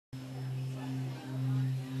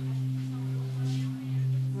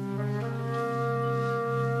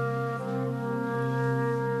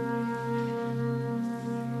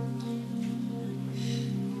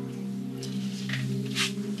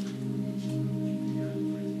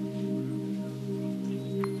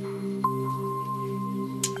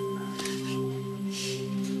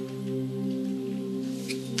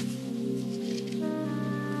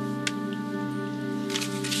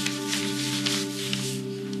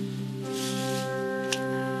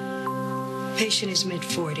Patient is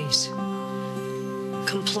mid-40s.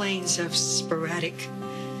 Complains of sporadic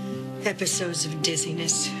episodes of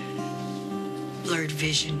dizziness, blurred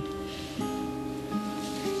vision,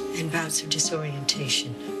 and bouts of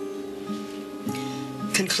disorientation.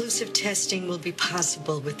 Conclusive testing will be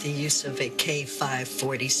possible with the use of a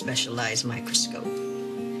K540 specialized microscope.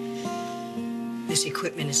 This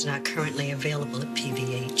equipment is not currently available at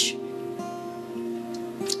PVH.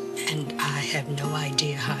 And I have no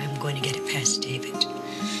idea how I'm going to get it past David.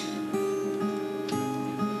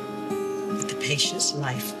 But the patient's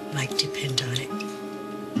life might depend on it.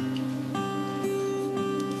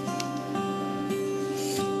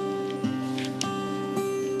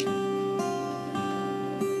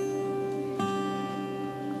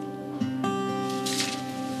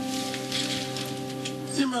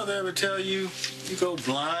 Did your mother ever tell you you go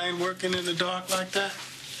blind working in the dark like that?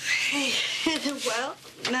 Hey, well,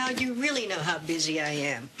 now you really know how busy I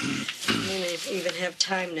am. I don't even have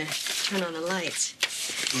time to turn on the lights.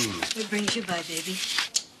 What brings you by, baby?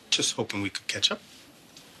 Just hoping we could catch up.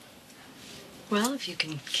 Well, if you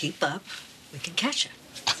can keep up, we can catch up.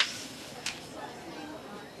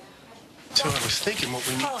 So I was thinking what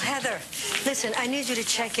we need. Oh, Heather, listen, I need you to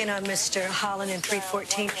check in on Mr. Holland in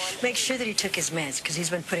 314. Make sure that he took his meds, because he's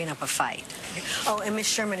been putting up a fight. Oh, and Miss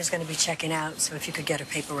Sherman is going to be checking out, so if you could get her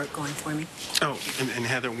paperwork going for me. Oh, and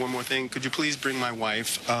Heather, one more thing. Could you please bring my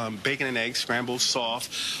wife bacon and eggs, scrambled, soft,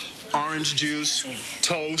 orange juice,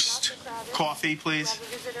 toast, coffee, please?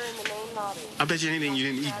 I bet you anything you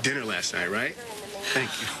didn't eat dinner last night, right? Thank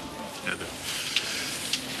you, Heather.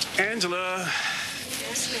 Angela.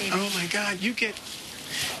 Yes, baby. Oh, my God, you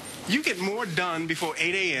get more done before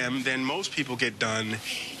 8 a.m. than most people get done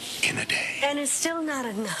in a day. And it's still not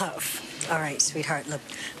enough. All right, sweetheart, look,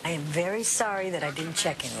 I am very sorry that I didn't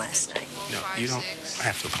check in last night. No, you don't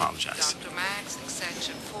have to apologize. Dr. Max,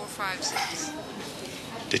 extension 456.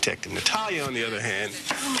 Detective Natalia, on the other hand.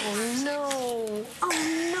 Oh, no. Oh,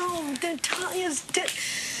 no. Natalia's dead.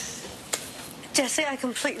 Jesse, I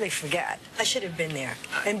completely forgot. I should have been there.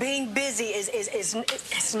 And being busy is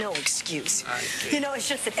no excuse. You know, it's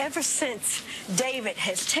just that ever since David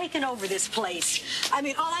has taken over this place, I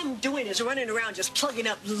mean, all I'm doing is running around just plugging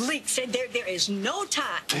up leaks, and there is no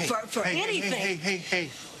time for anything. Hey.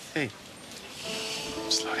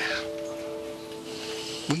 Slow down.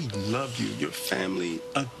 We love you. Your family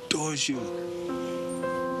adores you.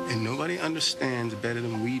 And nobody understands better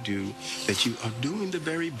than we do that you are doing the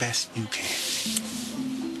very best you can.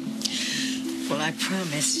 Well, I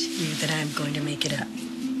promise you that I'm going to make it up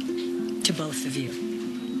to both of you.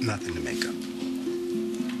 Nothing to make up.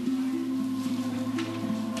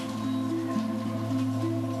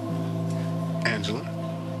 Angela?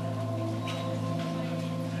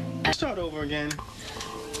 Start over again.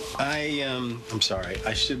 I'm sorry.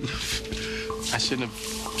 I shouldn't have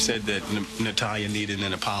said that Natalia needed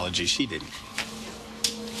an apology. She didn't.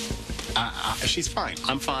 She's fine.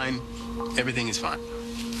 I'm fine. Everything is fine.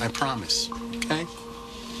 I promise. Okay?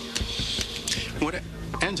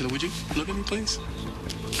 Angela, would you look at me, please?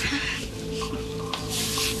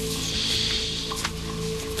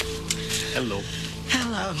 Hello.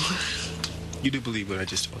 Hello. You do believe what I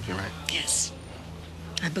just told you, right? Yes,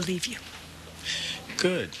 I believe you.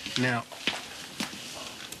 Good. Now,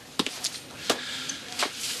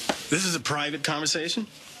 this is a private conversation?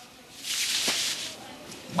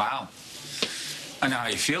 Wow. I know how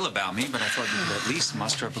you feel about me, but I thought you could at least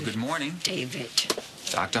muster up a good morning. David.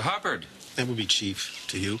 Dr. Hubbard. That would be chief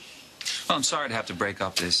to you. Well, I'm sorry to have to break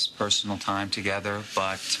up this personal time together,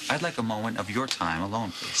 but I'd like a moment of your time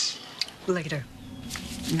alone, please. Later.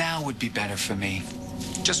 Now would be better for me.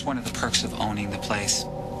 Just one of the perks of owning the place.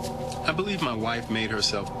 I believe my wife made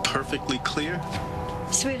herself perfectly clear.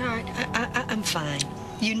 Sweetheart, I'm fine.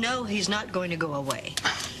 You know he's not going to go away.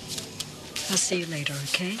 I'll see you later,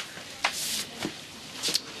 okay?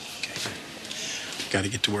 Okay. Got to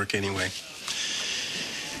get to work anyway.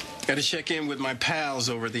 Got to check in with my pals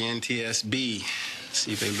over at the NTSB.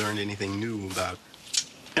 See if they learned anything new about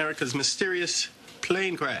Erica's mysterious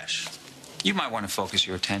plane crash. You might want to focus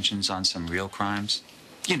your attentions on some real crimes.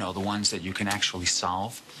 You know, the ones that you can actually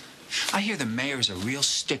solve. I hear the mayor's a real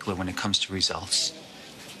stickler when it comes to results.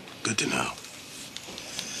 Good to know.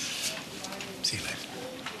 See you later.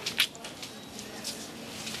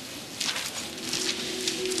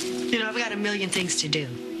 You know, I've got a million things to do,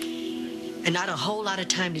 and not a whole lot of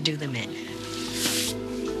time to do them in.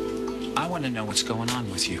 I want to know what's going on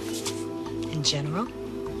with you. In general?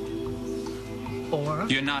 Or?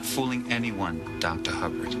 You're not fooling anyone, Dr.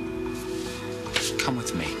 Hubbard. Come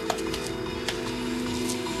with me.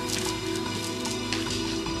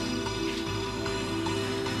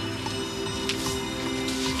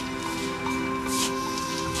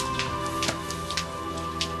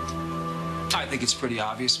 think it's pretty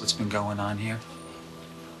obvious what's been going on here.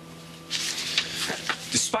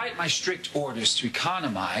 Despite my strict orders to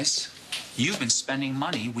economize, you've been spending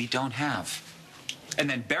money we don't have. And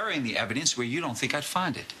then burying the evidence where you don't think I'd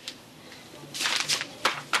find it.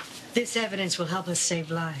 This evidence will help us save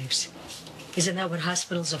lives. Isn't that what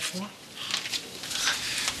hospitals are for?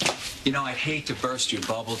 You know, I'd hate to burst your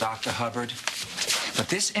bubble, Dr. Hubbard, but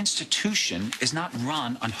this institution is not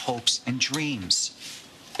run on hopes and dreams.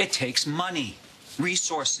 It takes money,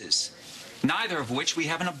 resources, neither of which we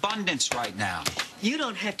have in abundance right now. You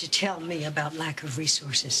don't have to tell me about lack of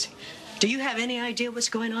resources. Do you have any idea what's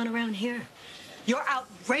going on around here? Your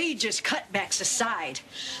outrageous cutbacks aside,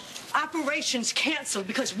 operations canceled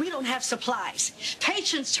because we don't have supplies.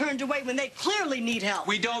 Patients turned away when they clearly need help.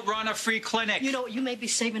 We don't run a free clinic. You know, you may be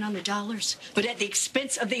saving on the dollars, but at the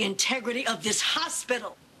expense of the integrity of this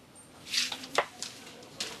hospital.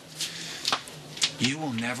 You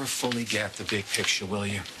will never fully get the big picture, will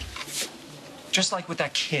you? Just like with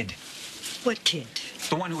that kid. What kid?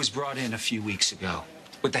 The one who was brought in a few weeks ago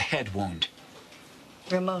with the head wound.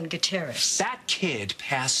 Ramon Gutierrez. That kid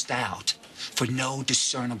passed out for no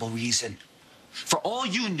discernible reason. For all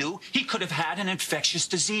you knew, he could have had an infectious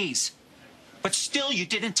disease. But still, you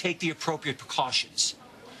didn't take the appropriate precautions.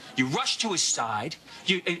 You rushed to his side.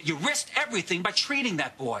 You risked everything by treating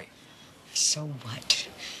that boy. So what?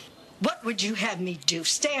 What would you have me do?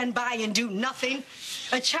 Stand by and do nothing?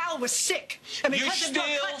 A child was sick. And You because of your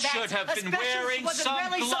still cutbacks, should have a been specialist wearing wasn't some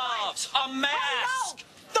really gloves, supplied. a mask. Oh,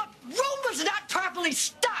 no! The room was not properly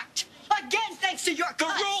stocked. Again, thanks to your The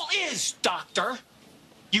cuts. rule is, doctor,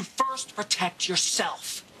 you first protect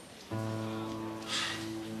yourself.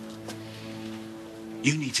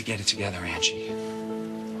 You need to get it together, Angie.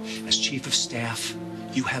 As chief of staff,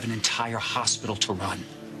 you have an entire hospital to run.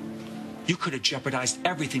 You could have jeopardized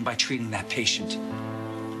everything by treating that patient.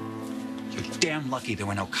 You're damn lucky there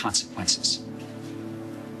were no consequences.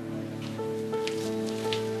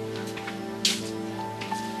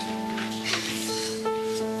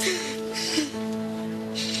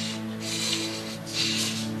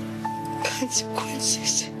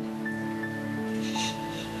 Consequences.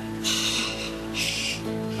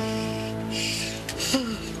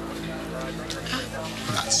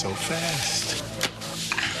 Not so fast.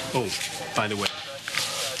 Oh, by the way,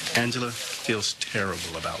 Angela feels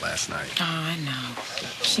terrible about last night. Oh, I know.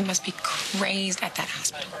 She must be crazed at that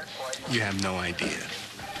hospital. You have no idea.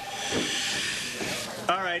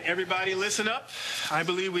 All right, everybody, listen up. I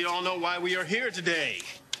believe we all know why we are here today.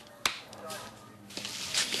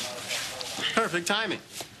 Perfect timing.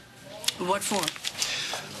 What for?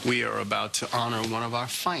 We are about to honor one of our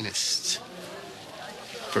finest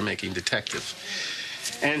for making detective.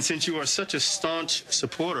 And since you are such a staunch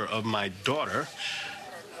supporter of my daughter,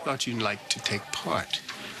 I thought you'd like to take part.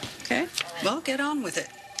 Okay, well, get on with it.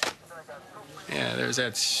 Yeah, there's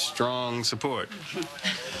that strong support.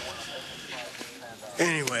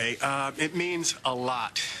 Anyway, it means a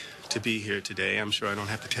lot to be here today. I'm sure I don't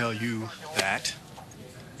have to tell you that.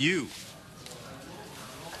 You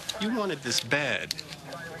wanted this bad.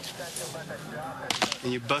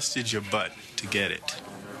 And you busted your butt to get it.